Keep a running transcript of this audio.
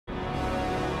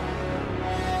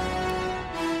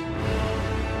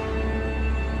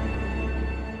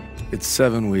It's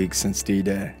 7 weeks since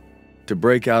D-Day. To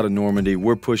break out of Normandy,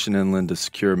 we're pushing inland to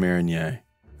secure Marigny.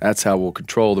 That's how we'll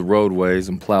control the roadways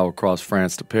and plow across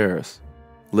France to Paris.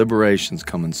 Liberation's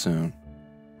coming soon.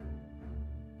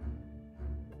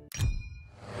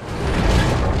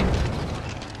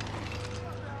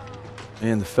 Me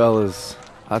and the fellas,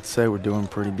 I'd say we're doing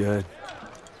pretty good.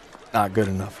 Not good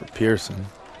enough for Pearson,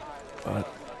 but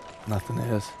nothing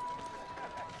is.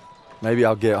 Maybe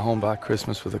I'll get home by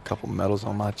Christmas with a couple medals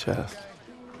on my chest.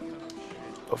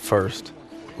 But first,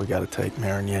 we gotta take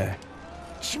Marigny.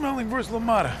 Schmeling versus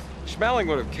LaMotta. Schmeling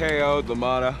would have KO'd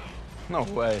LaMotta. No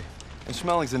way. And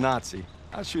Schmeling's a Nazi.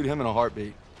 I'd shoot him in a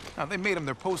heartbeat. Now, they made him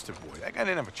their poster boy. That guy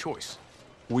didn't have a choice.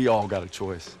 We all got a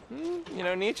choice. You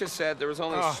know, Nietzsche said there was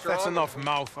only strong... That's enough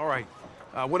mouth. All right.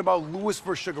 What about Lewis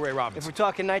versus Sugar Ray If Robinson? we're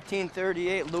talking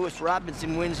 1938, Lewis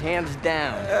Robinson wins hands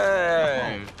down.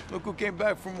 Hey! Look who came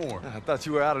back for more. I thought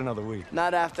you were out another week.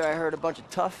 Not after I heard a bunch of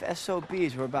tough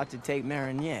SOBs were about to take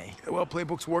Marigny. Yeah, well,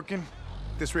 playbook's working.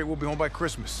 At this rate, we'll be home by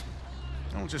Christmas.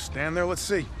 Don't just stand there. Let's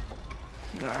see.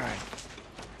 All right.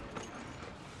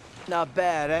 Not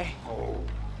bad, eh? Oh.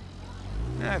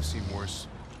 Yeah, I've seen worse.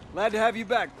 Glad to have you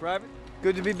back, Private.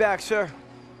 Good to be back, sir.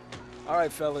 All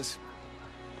right, fellas.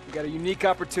 We got a unique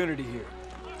opportunity here.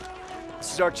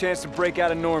 This is our chance to break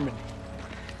out of Normandy.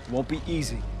 It won't be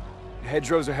easy. The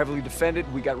hedgerows are heavily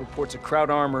defended. We got reports of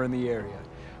Kraut armor in the area.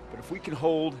 But if we can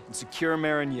hold and secure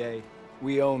Marigny,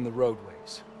 we own the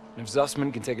roadways. And if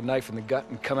Zussman can take a knife in the gut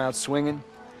and come out swinging,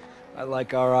 I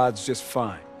like our odds just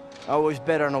fine. Always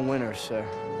bet on a winner, sir.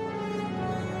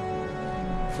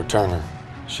 For Turner,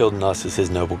 shielding us is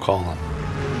his noble calling.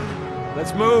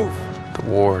 Let's move! The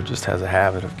war just has a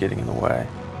habit of getting in the way.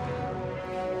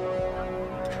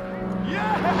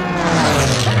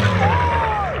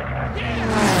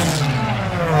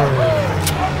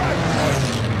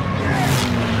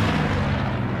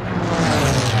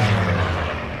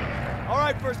 All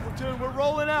right, first platoon, we're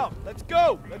rolling out. Let's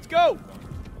go! Let's go!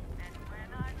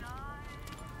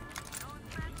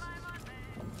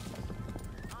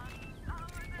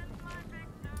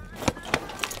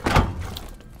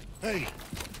 Hey.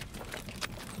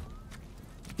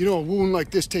 You know, a wound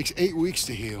like this takes 8 weeks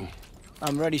to heal.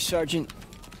 I'm ready, Sergeant.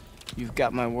 You've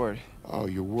got my word. Oh,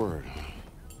 your word, huh?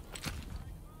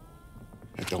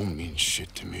 That don't mean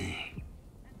shit to me.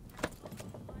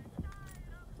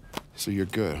 So you're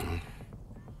good, huh?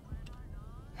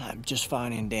 I'm just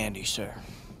fine and dandy, sir.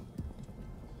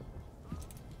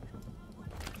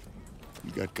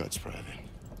 You got guts, Private.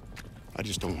 I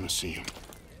just don't want to see them.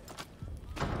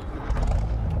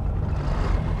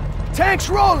 Tanks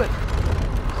rolling!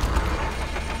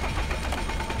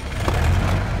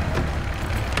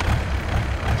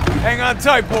 Hang on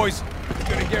tight, boys. It's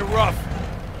gonna get rough.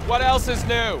 What else is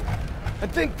new? I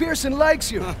think Pearson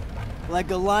likes you. Like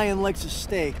a lion likes a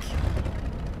steak.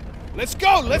 Let's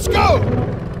go! Let's go!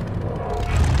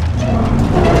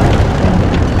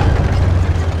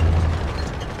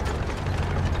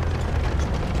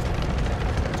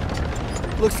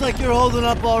 Looks like you're holding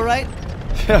up all right.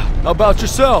 Yeah, how about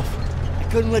yourself? I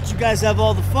couldn't let you guys have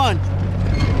all the fun.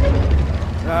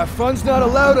 Fun's not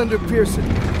allowed under Pearson.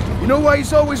 You know why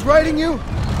he's always writing you?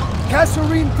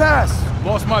 Kasserine Pass.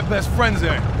 Lost my best friends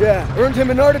there. Yeah, earned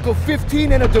him an Article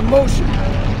 15 and a demotion.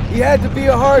 He had to be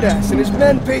a hard-ass, and his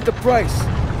men paid the price.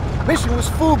 Mission was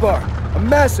Fubar, a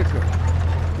massacre.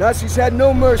 Nazis had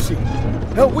no mercy.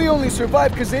 Hell, we only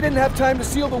survived because they didn't have time to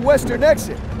seal the western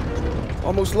exit.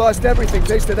 Almost lost everything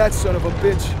thanks to that son of a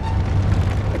bitch.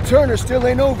 And Turner still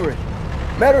ain't over it.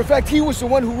 Matter of fact, he was the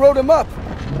one who wrote him up.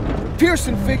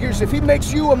 Pearson figures if he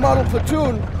makes you a model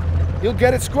platoon, you'll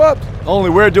get it scrubbed. Only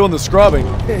we're doing the scrubbing.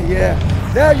 Yeah,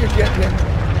 now you're getting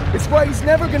it. It's why he's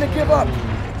never gonna give up.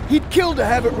 He'd kill to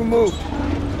have it removed.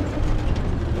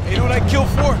 Hey, you know what I'd kill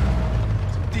for?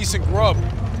 Some decent grub.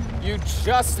 You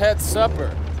just had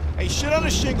supper. Hey, shit on a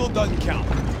shingle doesn't count.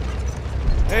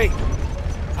 Hey,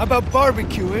 how about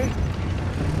barbecue, eh?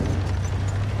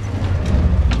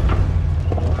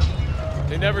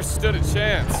 They never stood a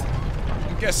chance.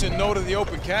 I'm guessing no to the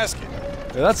open casket.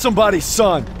 Yeah, that's somebody's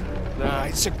son. Nah,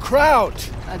 it's a crowd.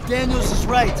 Daniels is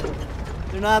right.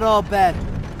 They're not all bad.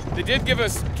 They did give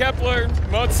us Kepler,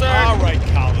 Mozart. All right,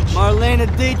 college. Marlena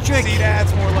Dietrich. See,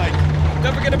 that's more like it.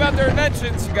 Don't forget about their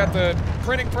inventions. You got the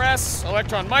printing press,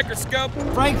 electron microscope.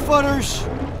 Frankfurters.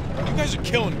 You guys are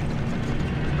killing me.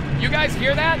 You guys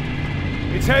hear that?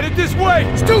 It's headed this way.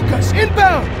 Stukas,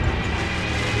 inbound.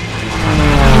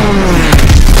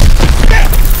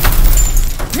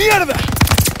 Me out of there.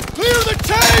 Clear the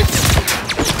tanks.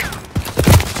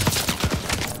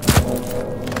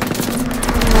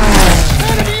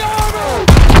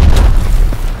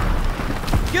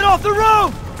 off the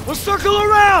road! We'll circle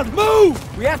around!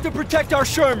 Move! We have to protect our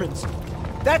Shermans.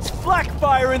 That's flak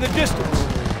fire in the distance.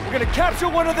 We're gonna capture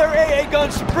one of their AA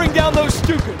guns to bring down those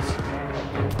Stukas.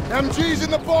 MG's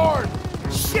in the barn!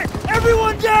 Shit!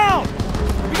 Everyone down!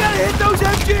 We gotta hit those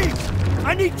MGs!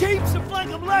 I need teams to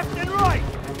flank them left and right!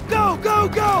 Go, go,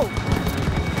 go!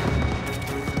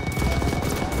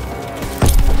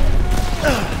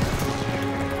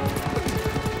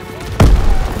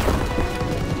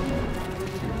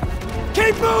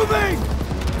 Keep moving!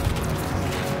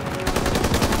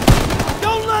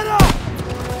 Don't let up!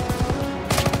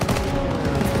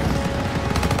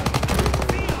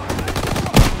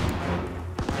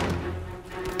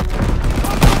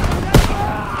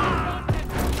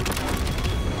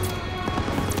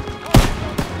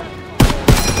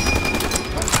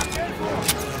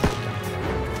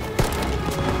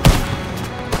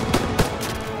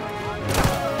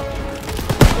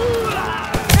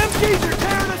 MGs are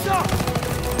tearing us up!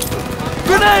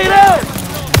 Grenade out!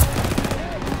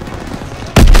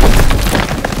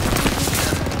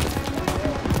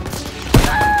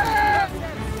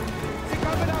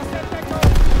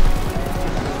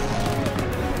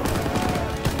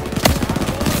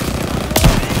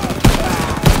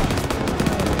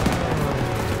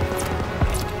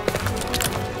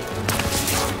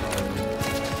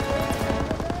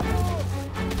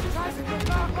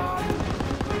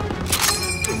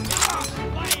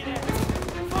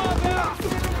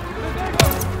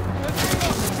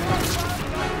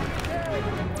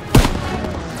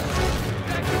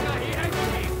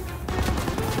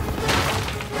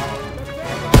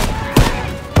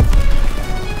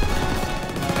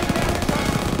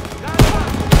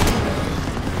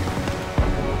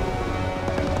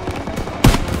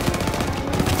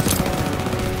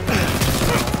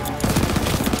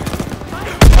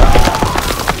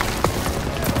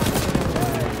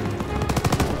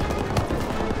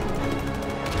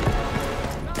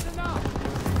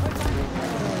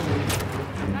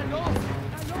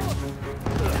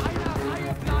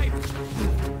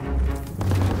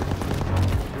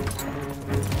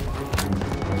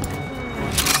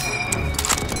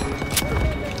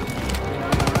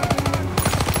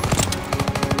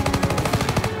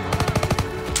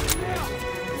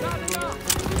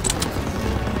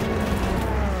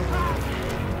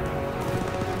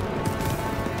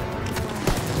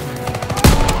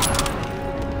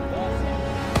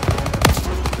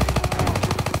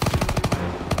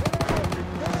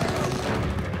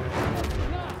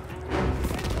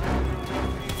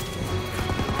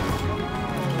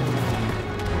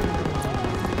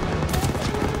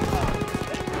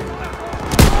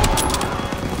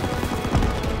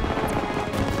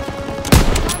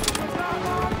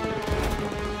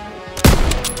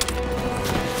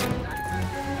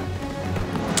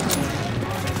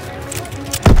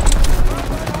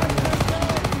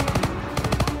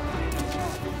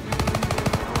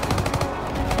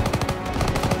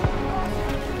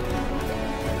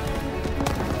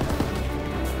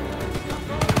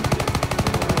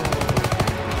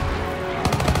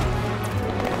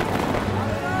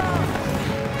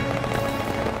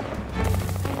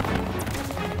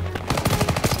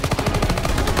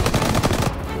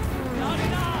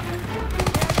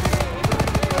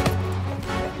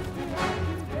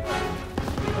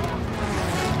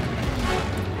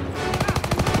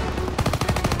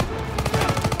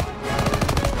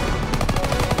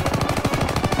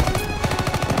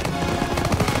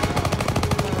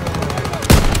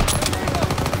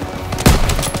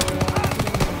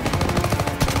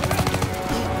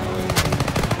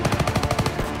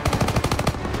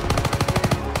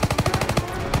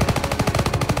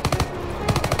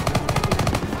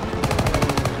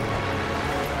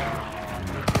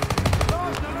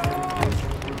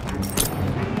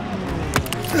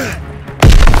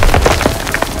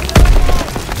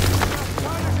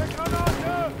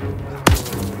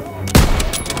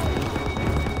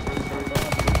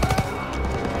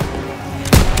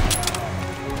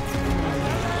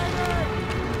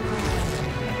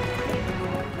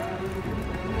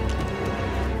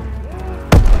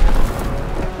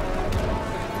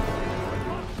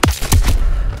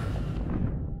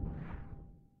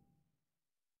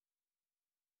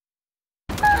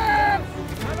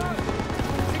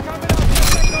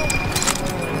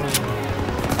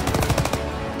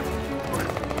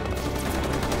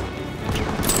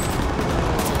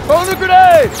 Throw the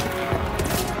grenade!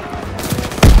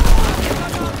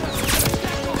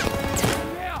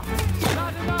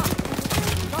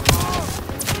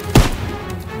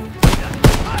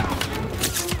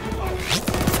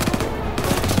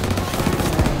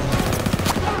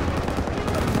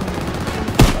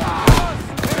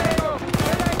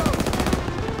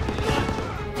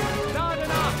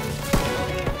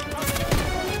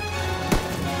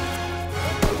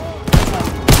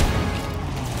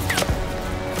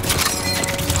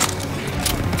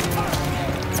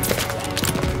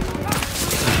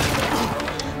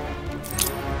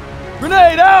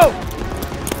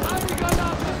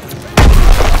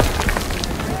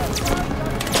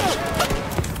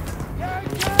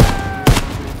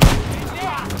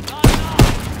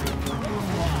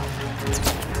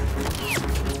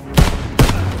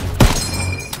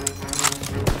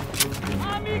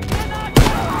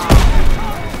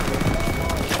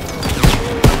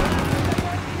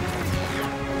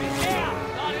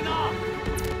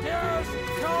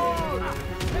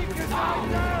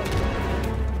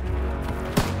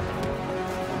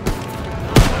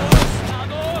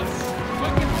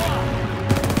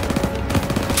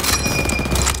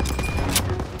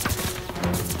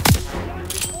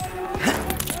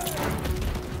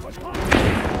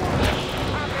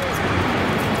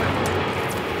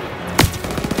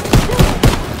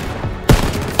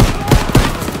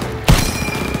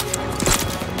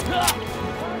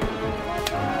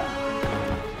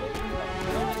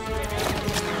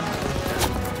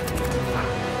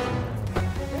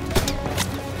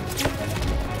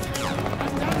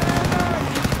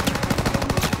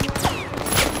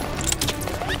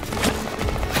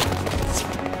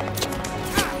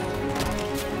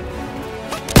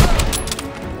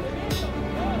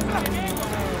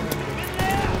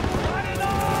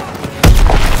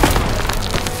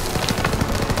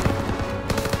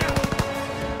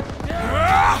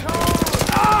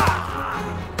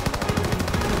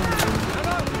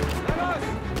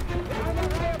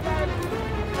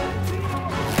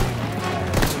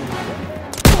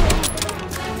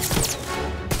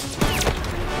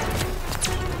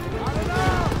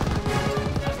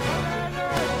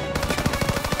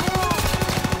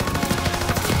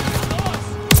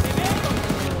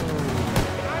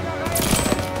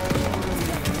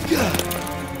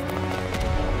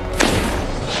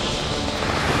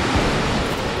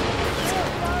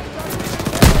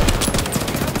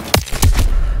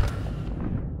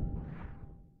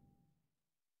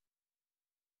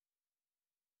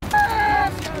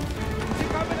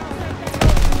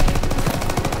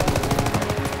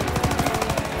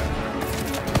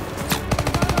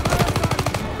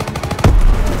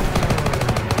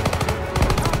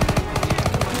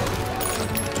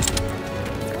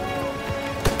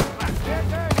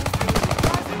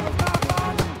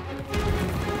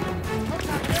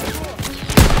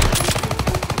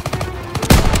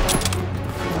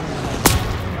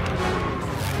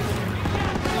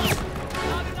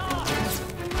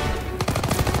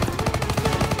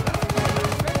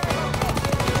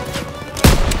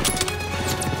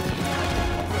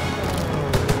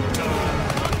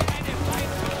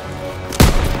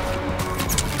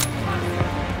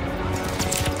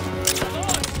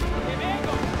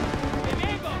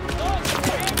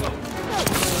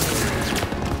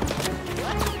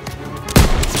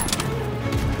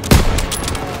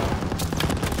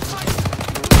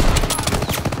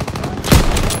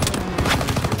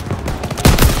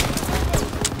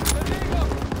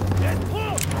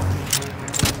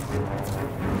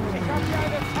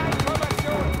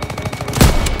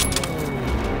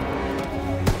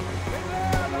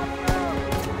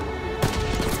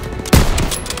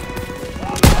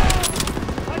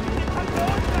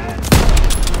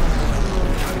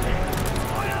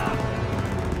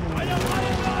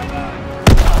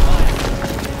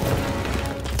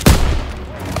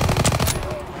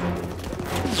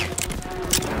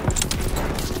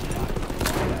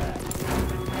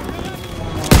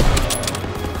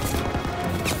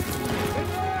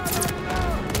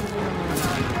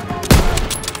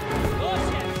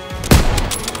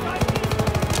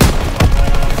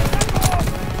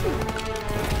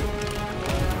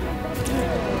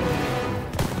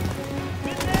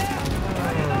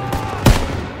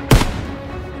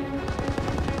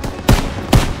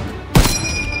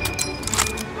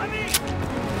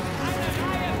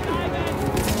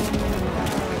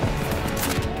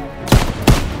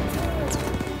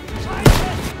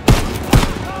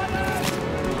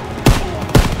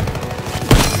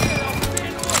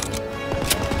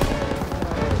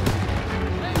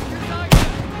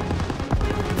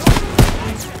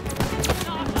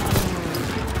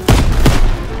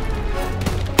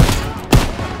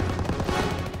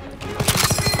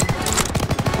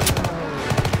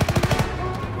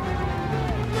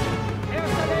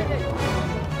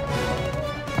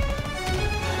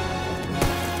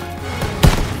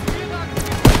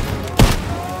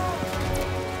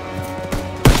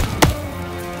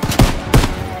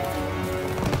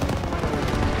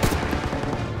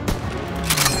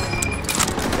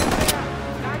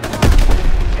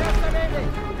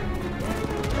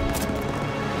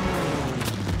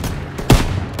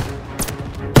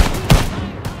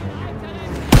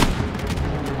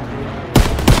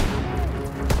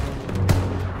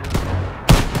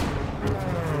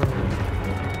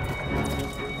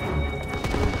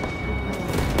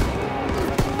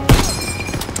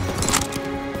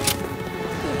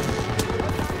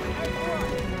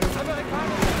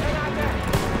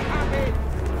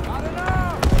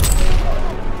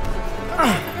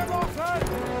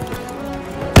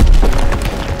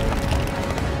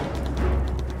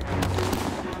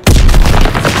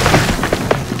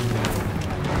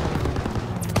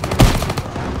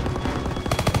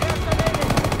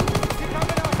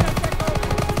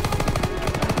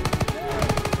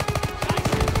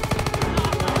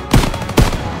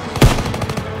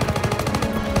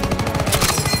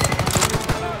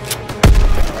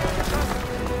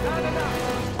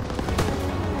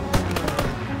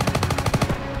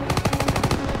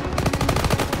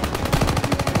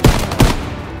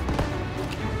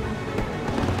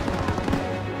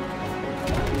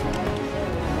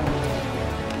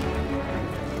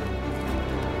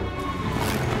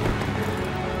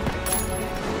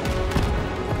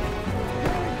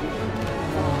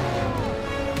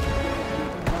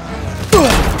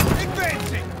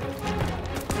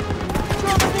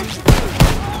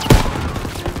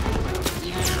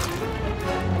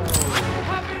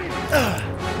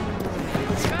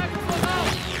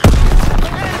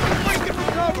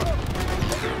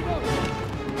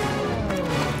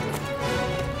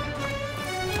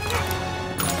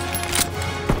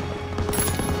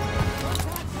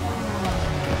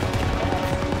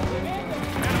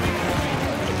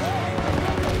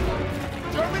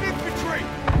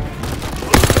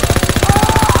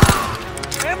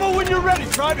 ready,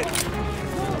 Private.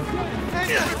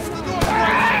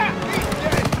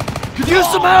 Could use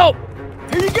some help.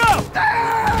 Here you go.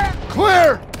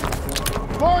 Clear!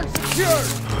 Barn secured!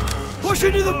 Push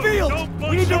into the field.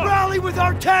 We need to rally with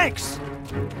our tanks.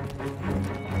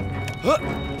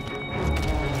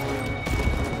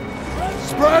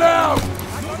 Spread out!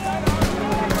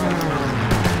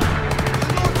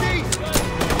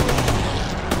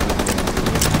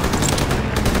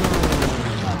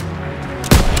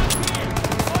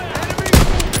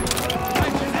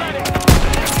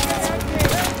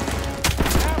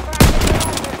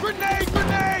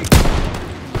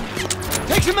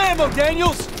 Take some ammo,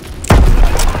 Daniels!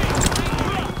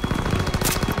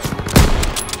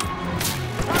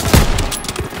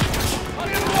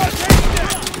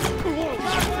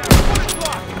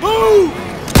 Move!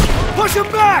 Push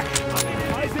him back!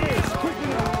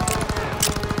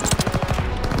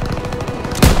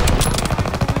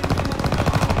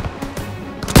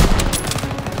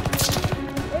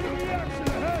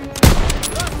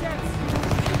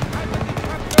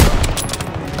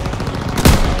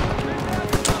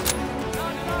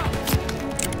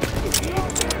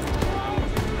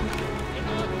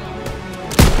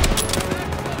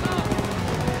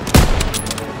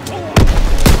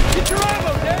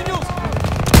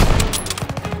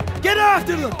 Get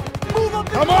after them! Move up!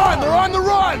 Come on, they're on the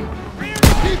run!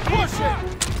 Keep pushing!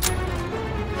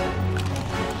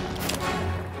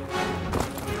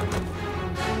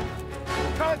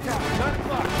 Contact, 9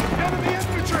 o'clock. Enemy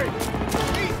infantry!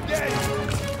 He's dead!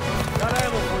 Got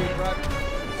ammo for you, Private.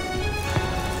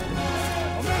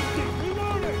 I'm empty!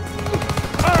 Reloading!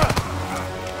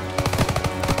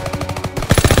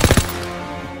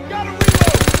 Gotta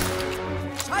reload!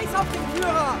 Scheiß auf den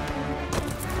Führer!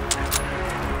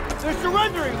 They're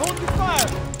surrendering! Hold your fire!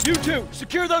 You two,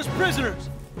 secure those prisoners!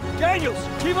 Daniels,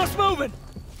 keep us moving!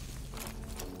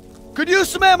 Could use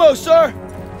some ammo, sir!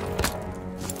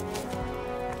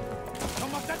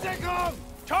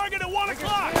 Target at 1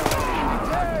 o'clock!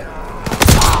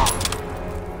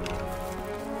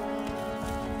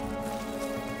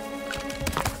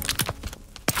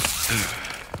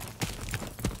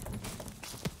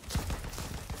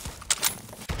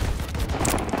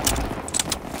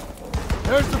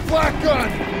 There's the flak gun!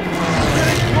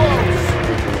 Getting close!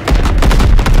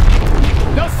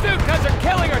 Those Stukas are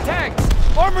killing our tanks!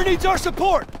 Armor needs our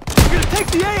support! We're gonna take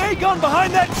the AA gun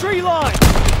behind that tree line!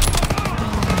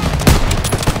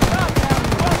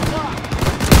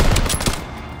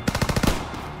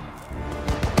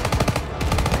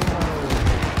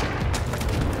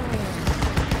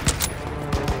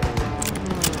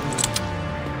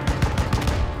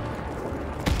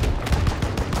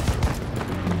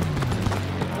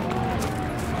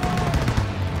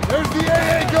 There's the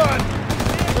AA gun!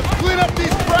 Let's clean up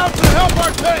these sprouts and help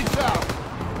our tanks out!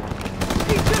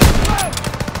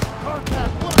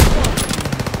 Contact, 1 o'clock!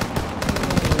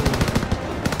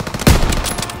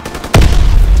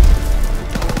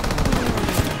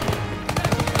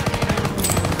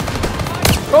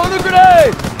 Throw the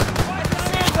grenade!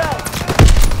 Hands out!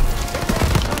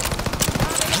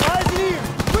 Eyes and ears!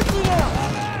 Quickly now!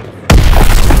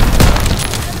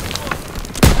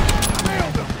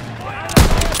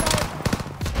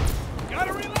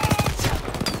 Gotta reload!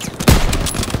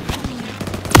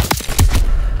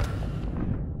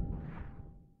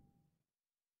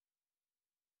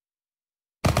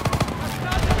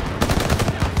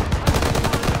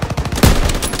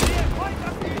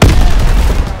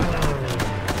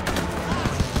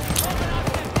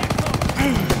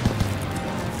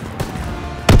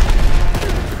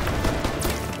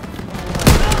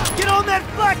 Get on that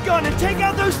flak gun and take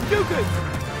out those Stukas!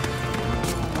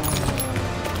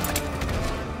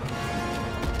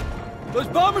 Those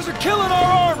bombers are killing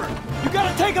our armor! You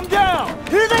gotta take them down!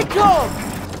 Here they come!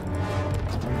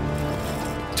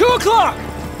 2 o'clock!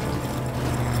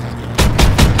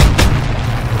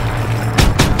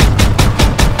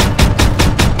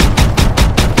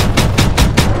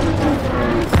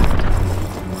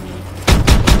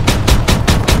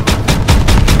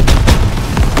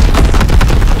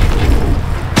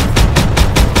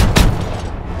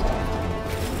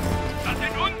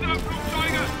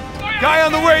 Guy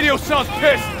on the radio sounds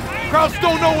pissed! Crowds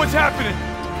don't know what's happening!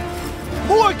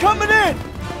 More coming in!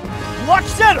 Watch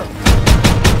center!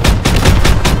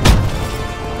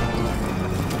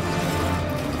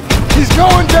 He's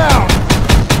going down!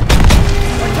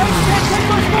 Our tanks can't take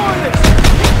much more of this!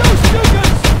 Get those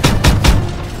Stukas!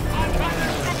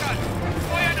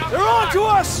 They're on to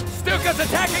us! Stukas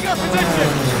attacking our position!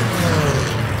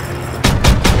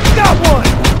 Got one!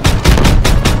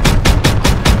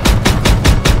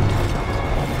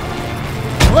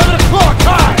 11 o'clock,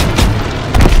 high!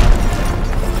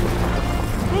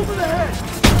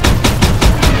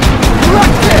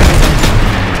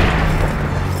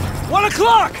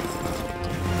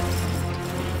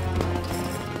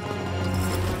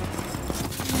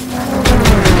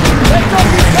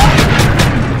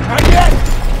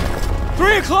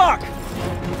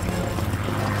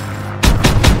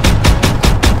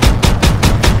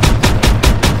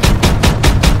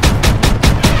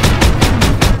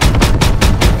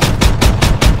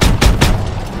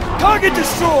 Target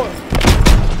destroyed!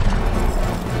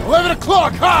 11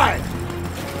 o'clock, high!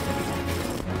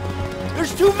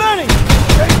 There's too many!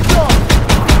 Take shot!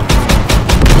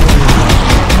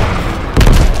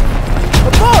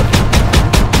 Above!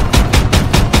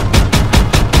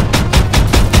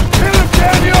 Hit him,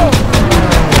 Daniel!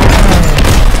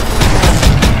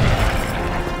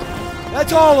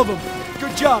 That's all of them.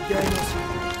 Good job, Daniels.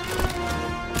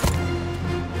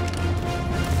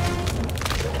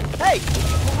 Hey,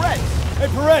 Perez! Hey,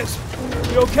 Perez,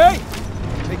 you okay?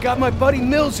 They got my buddy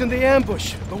Mills in the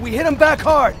ambush, but we hit him back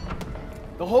hard.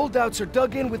 The holdouts are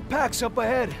dug in with packs up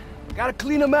ahead. Gotta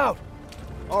clean them out.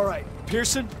 All right,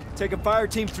 Pearson, take a fire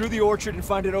team through the orchard and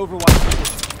find an overwatch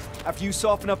position. After you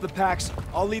soften up the packs,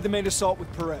 I'll lead the main assault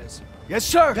with Perez. Yes,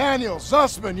 sir. Daniel,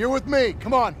 Zussman, you're with me.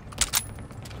 Come on.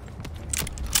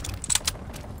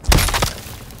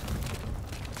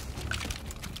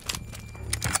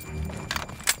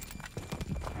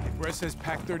 Brett says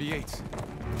Pack 38s.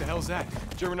 What the hell's that?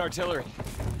 German artillery.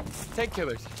 Tank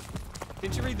killers.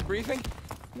 Didn't you read the briefing?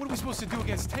 What are we supposed to do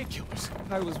against tank killers?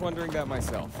 I was wondering that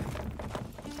myself.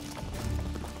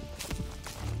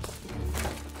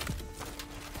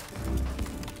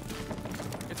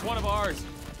 It's one of ours.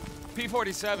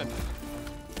 P-47.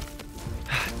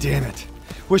 Damn it.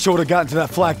 Wish I would have gotten to that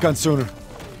flak gun sooner.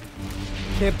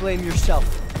 Can't blame yourself.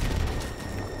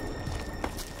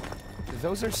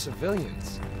 Those are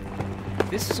civilians.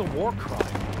 This is a war crime.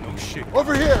 No shit.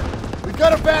 Over here. We've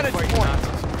got a vantage Fighting point.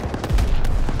 Nazis.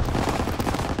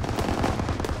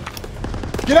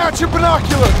 Get out your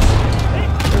binoculars!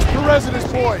 There's Perez and his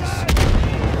boys.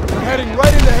 They're heading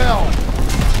right into hell.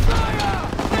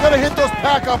 We gotta hit those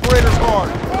pack operators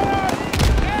hard.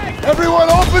 Everyone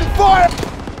open fire!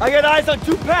 I got eyes on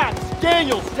 2 packs.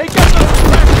 Daniels, take out the...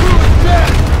 That crew is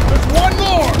dead! There's one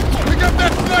more! Pick up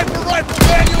that sniper rifle,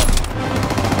 Daniel!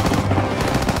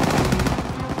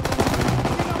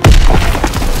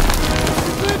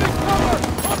 He's leaving cover!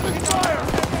 Open fire!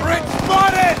 Brick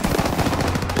spotted!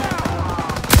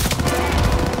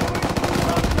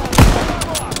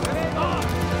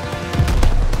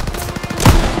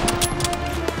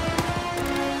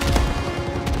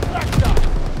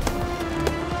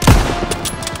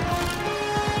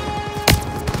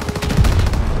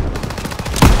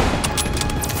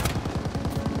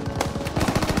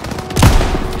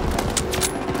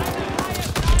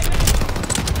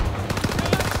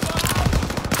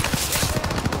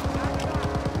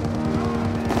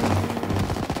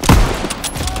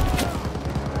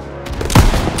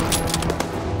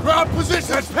 Ground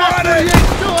position spotted!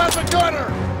 Still has a gunner!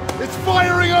 It's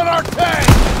firing on our tank!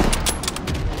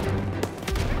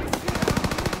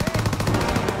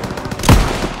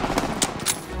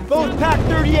 Both Pack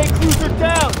 38 crews are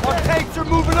down. Our tanks are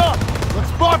moving up.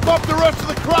 Let's mop up the rest of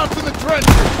the Krauts in the trenches!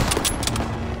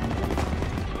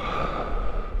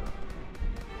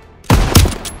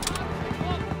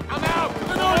 I'm out! To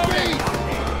the northeast!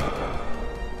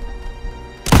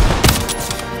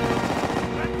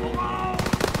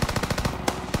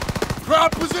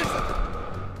 Crowd position!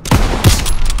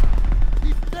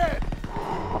 He's dead!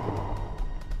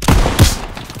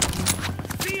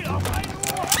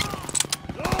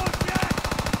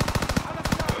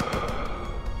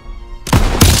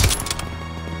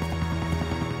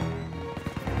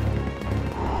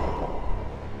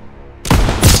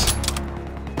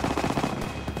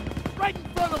 Right in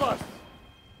front of us!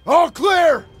 All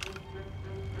clear!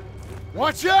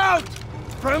 Watch out!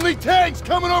 Friendly tanks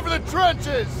coming over the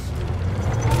trenches!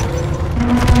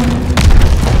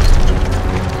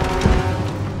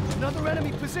 Another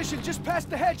enemy position just past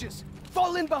the hedges.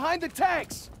 Fall in behind the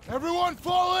tanks. Everyone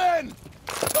fall in!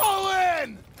 Fall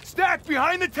in! Stack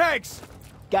behind the tanks.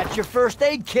 Got your first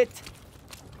aid kit.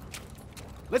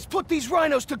 Let's put these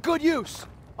rhinos to good use.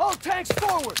 All tanks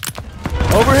forward.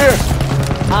 Over here!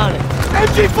 On it.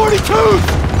 MG-42s!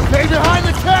 Stay behind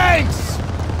the tanks!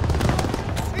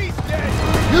 He's dead.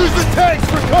 Use the tanks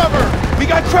for cover! We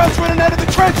got Krauts running out of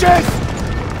the trenches.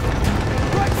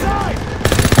 Right side.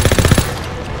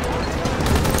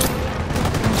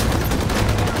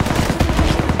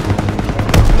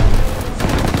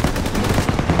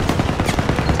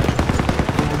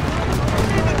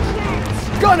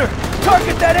 Gunner,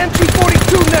 target that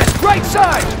MG-42 nest, right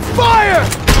side! Fire!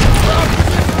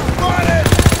 Spotted!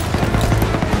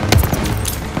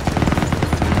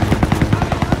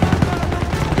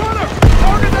 Gunner,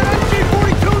 target that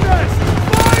MG-42 nest!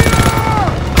 Fire!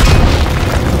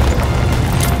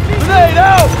 Grenade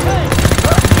out!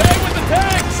 Stay with the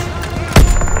tanks!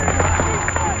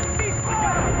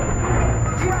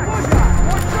 Keep pushing!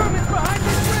 More Germans behind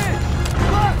this ridge!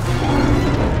 Left!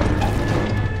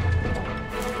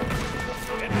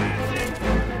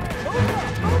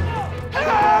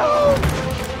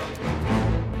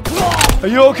 Are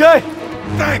you okay?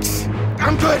 Thanks.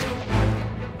 I'm good.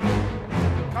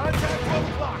 Contact 12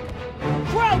 o'clock.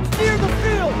 Crouch near the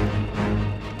field!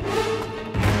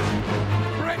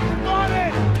 Brick, got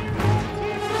it!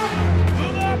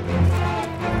 Move up!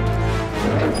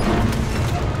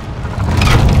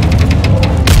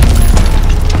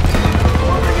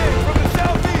 Moving in from the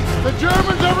southeast. The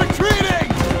Germans are retreating!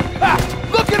 Ha!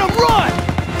 Look at them run!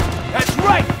 That's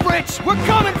right, Fritz! We're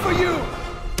coming for you!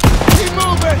 Keep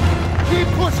moving! Keep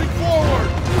pushing forward!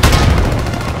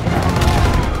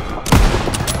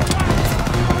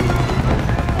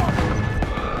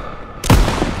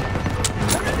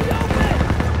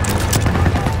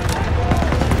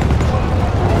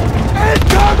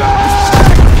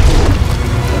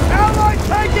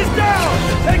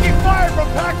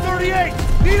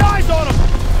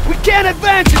 We can't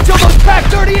advance until those Pac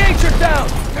 38s are down!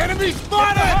 Enemy Get the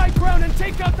spotted! high ground and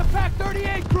take out the Pac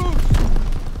 38 crews!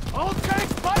 All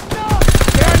tanks button up!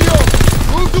 Daniel,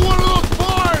 move to one of those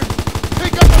barns!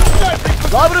 Take up the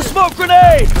sentry! Lobbing a smoke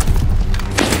grenade!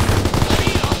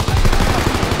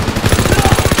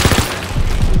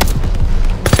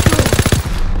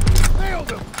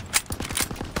 Nailed him!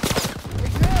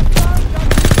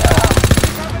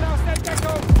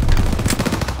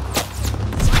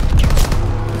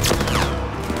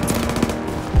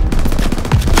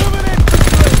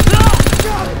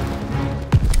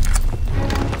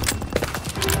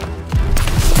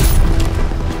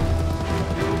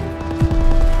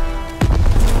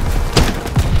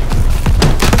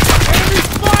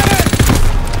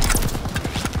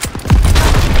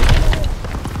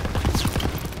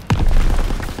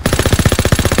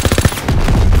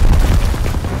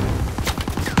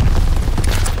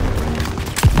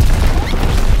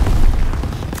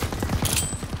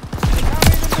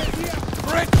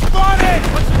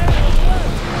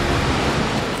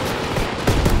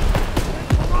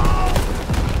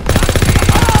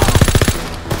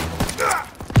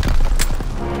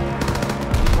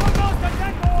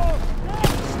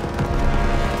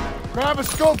 Grab a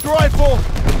scoped rifle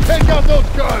and take out those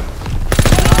guns.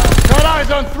 Got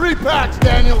eyes on 3 packs,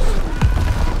 Daniels.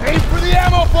 Aim for the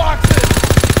ammo boxes.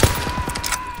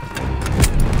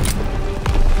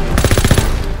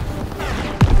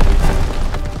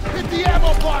 Hit the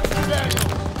ammo boxes, Daniels.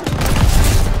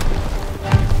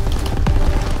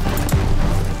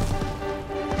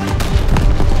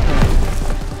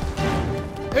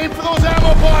 Aim for those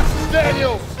ammo boxes,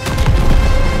 Daniels.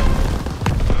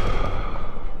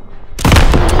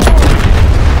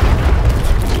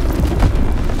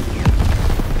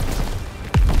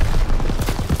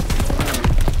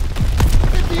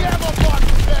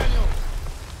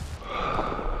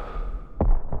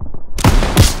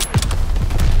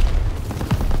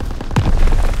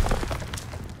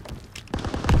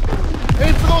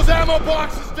 Aim for those ammo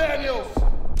boxes, Daniels!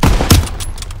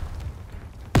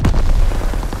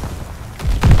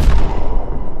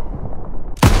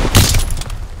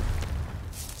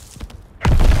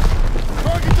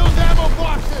 Target those ammo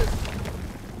boxes!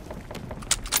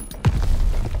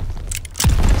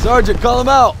 Sergeant, call him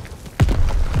out!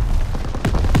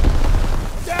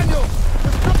 Daniels!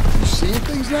 You seeing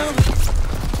things now?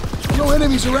 No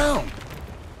enemies around.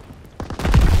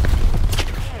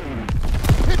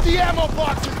 Hit the ammo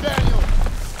boxes, Daniels!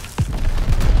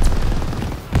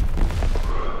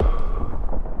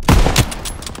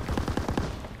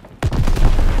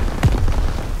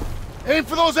 Aim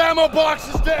for those ammo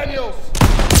boxes, Daniels!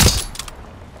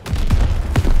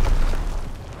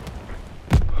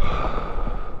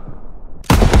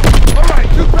 All right,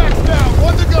 2 packs down,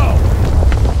 1 to go!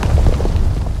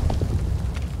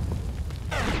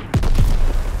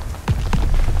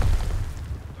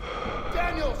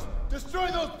 Daniels, destroy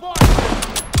those boxes!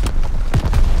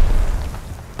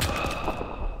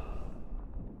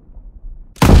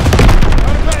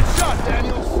 Not a bad shot,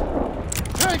 Daniels!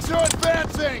 Tanks are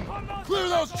advancing! Clear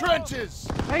those trenches!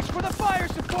 Thanks for the fire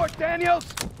support, Daniels!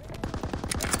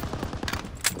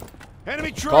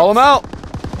 Enemy troops! Call him out!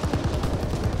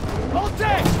 All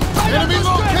tanks! Right Enemy on those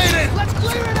located! trenches. Let's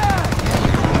clear it out!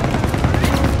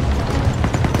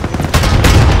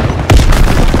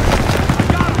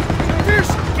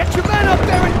 Pearson, get your men up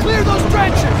there and clear those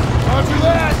trenches! Roger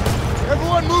that!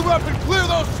 Everyone move up and clear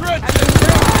those trenches!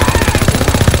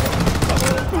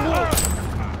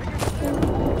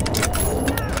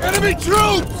 Enemy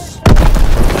troops!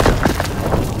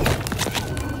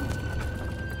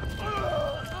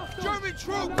 German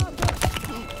troops!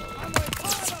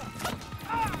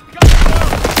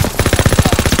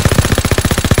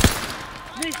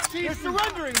 They're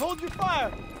surrendering! Hold your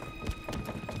fire!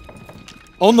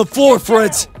 On the floor,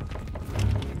 Fritz!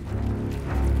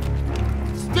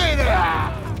 Stay there!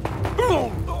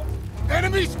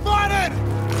 Enemy spotted!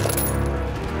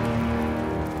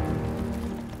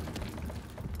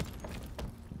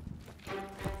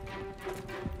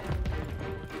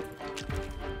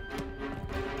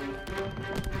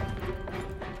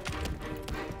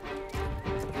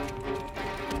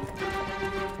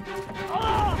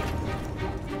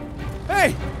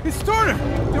 Hey, it's Turner!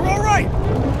 They're all right!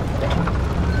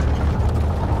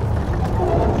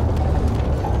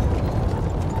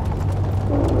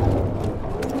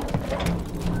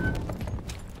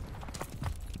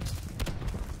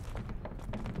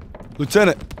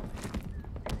 Lieutenant.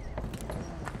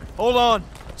 Hold on.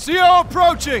 CO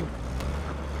approaching!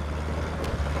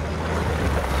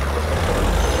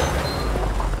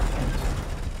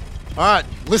 All right,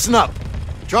 listen up.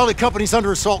 Charlie Company's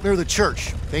under assault near the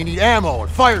church. They need ammo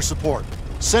and fire support.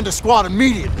 Send a squad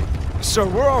immediately. Sir,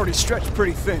 we're already stretched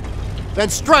pretty thin. Then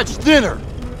stretch thinner.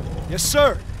 Yes,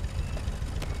 sir.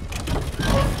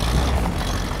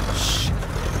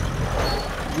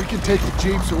 We can take the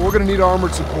jeep, so we're gonna need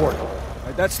armored support. All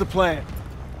right, that's the plan.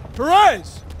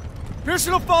 Perez!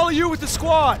 Pearson will follow you with the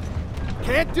squad.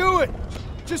 Can't do it!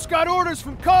 Just got orders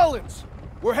from Collins.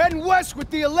 We're heading west with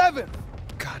the 11th.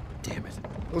 God damn it.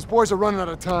 Those boys are running out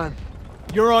of time.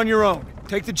 You're on your own.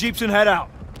 Take the jeeps and head out.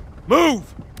 Move!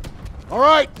 All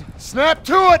right, snap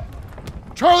to it.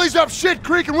 Charlie's up shit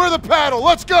creek and we're the paddle.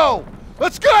 Let's go!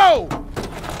 Let's go!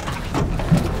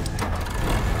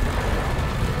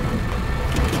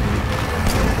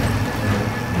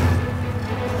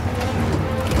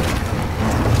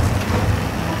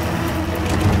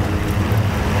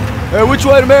 Hey, which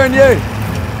way to Marigny?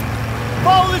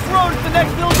 Follow this road as the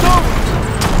next village over.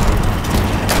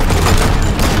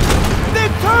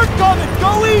 Big turn coming!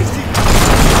 Go easy!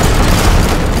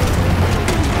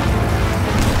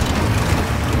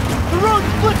 The road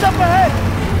splits up ahead!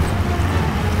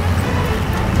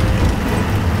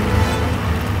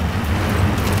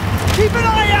 Keep an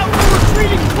eye out for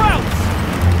retreating Krauts!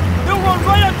 They'll run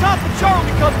right on top of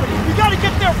Charlie Company! We gotta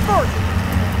get there first!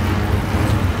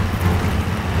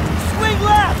 Swing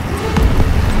left!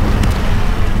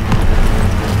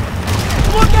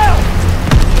 Look out!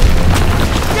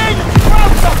 David,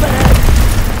 Krauts up ahead!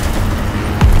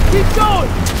 Keep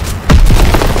going!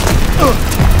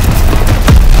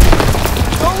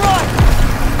 All right!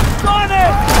 Gone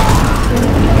in!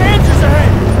 Andrews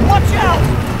ahead! Watch out!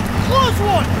 Close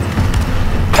one!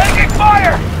 Taking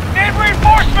fire! Need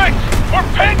reinforcements! We're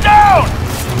pinned down!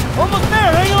 Almost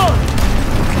there, hang on!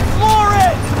 Floor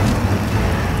it!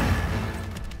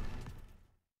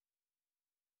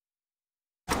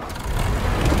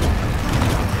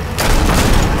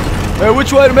 Hey,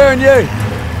 which way to Marigny?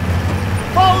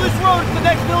 Follow this road to the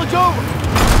next village over!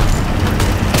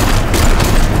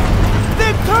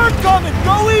 Big turn coming!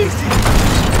 Go easy!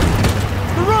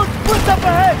 The road splits up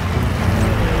ahead!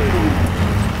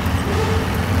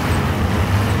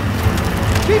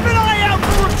 Keep an eye out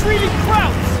for retreating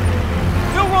Krauts!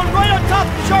 They'll run right on top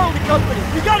of Charlie Company!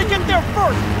 We gotta get there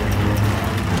first!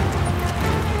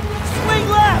 Swing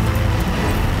left!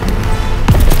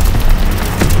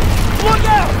 Look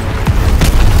out!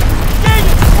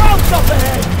 David, Krauts up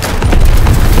ahead!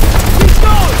 Keep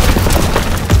going!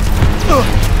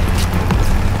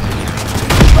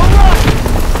 Alright!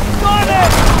 Got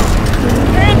it!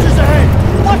 Andrews ahead!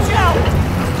 Watch out!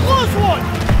 Close one!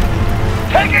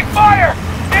 Taking fire!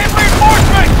 Need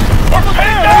reinforcements! We're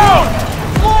pinned down!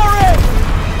 Floor it!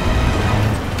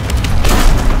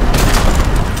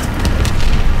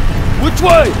 Which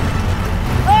way?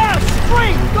 Ah!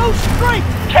 Straight! Go straight!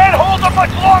 Can't hold them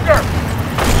much longer!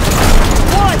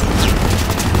 One!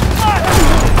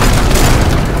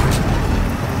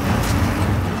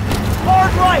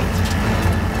 Hard right!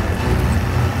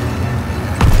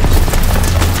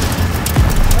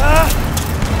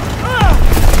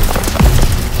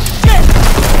 Shit!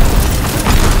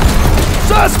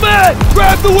 Suspect!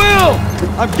 Grab the wheel!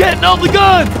 I'm getting on the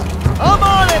gun! I'm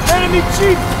on it! Enemy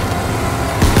jeep!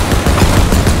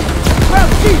 Grab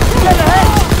jeep! Get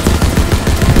ahead!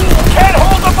 Can't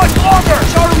hold them much longer!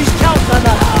 Charlie's counting on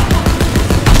us!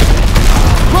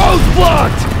 Road's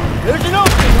blocked! There's an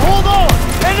opening! Hold on!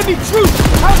 Enemy troops!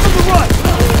 Out on the run!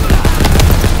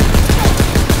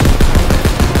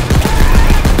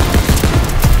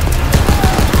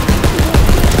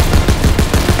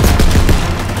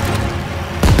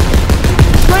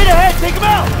 Straight ahead! Take him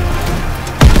out!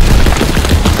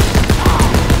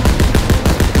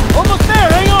 Almost there!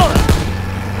 Hang on!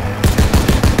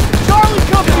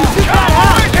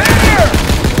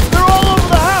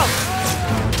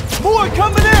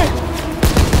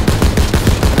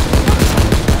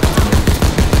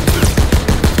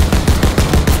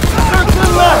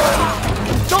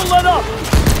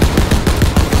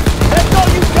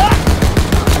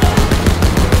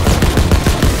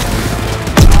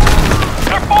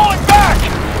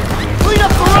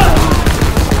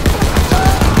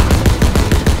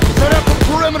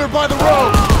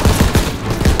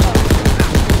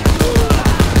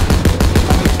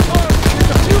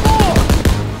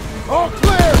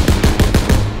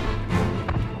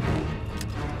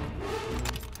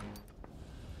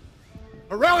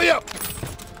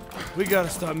 We gotta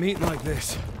stop meeting like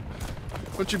this.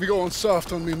 Don't you be going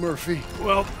soft on me, Murphy.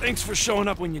 Well, thanks for showing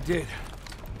up when you did.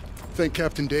 Thank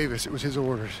Captain Davis. It was his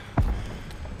orders.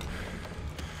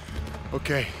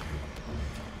 Okay.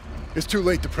 It's too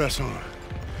late to press on.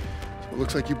 It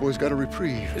looks like you boys got a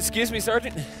reprieve. Excuse me,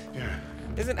 Sergeant? Yeah.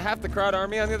 Isn't half the crowd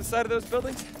army on the other side of those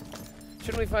buildings?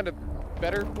 Shouldn't we find a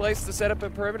better place to set up a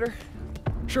perimeter?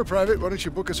 Sure, Private. Why don't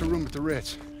you book us a room at the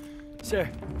Ritz? Sir.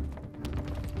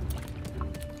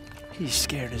 He's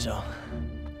scared as all.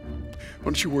 Why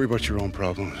don't you worry about your own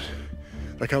problems?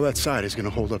 Like how that side is gonna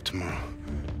hold up tomorrow.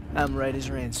 I'm right as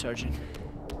rain, Sergeant.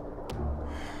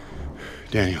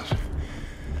 Daniels,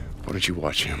 why don't you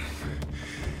watch him?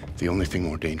 The only thing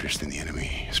more dangerous than the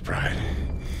enemy is pride.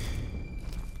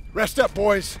 Rest up,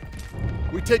 boys.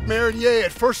 We take Meridier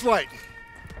at first light.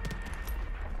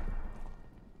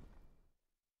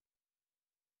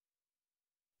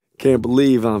 Can't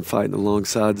believe I'm fighting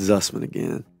alongside Zussman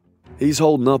again. He's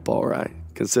holding up all right,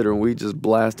 considering we just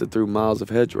blasted through miles of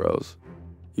hedgerows.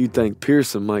 You'd think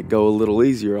Pearson might go a little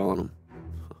easier on him.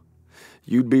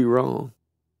 You'd be wrong.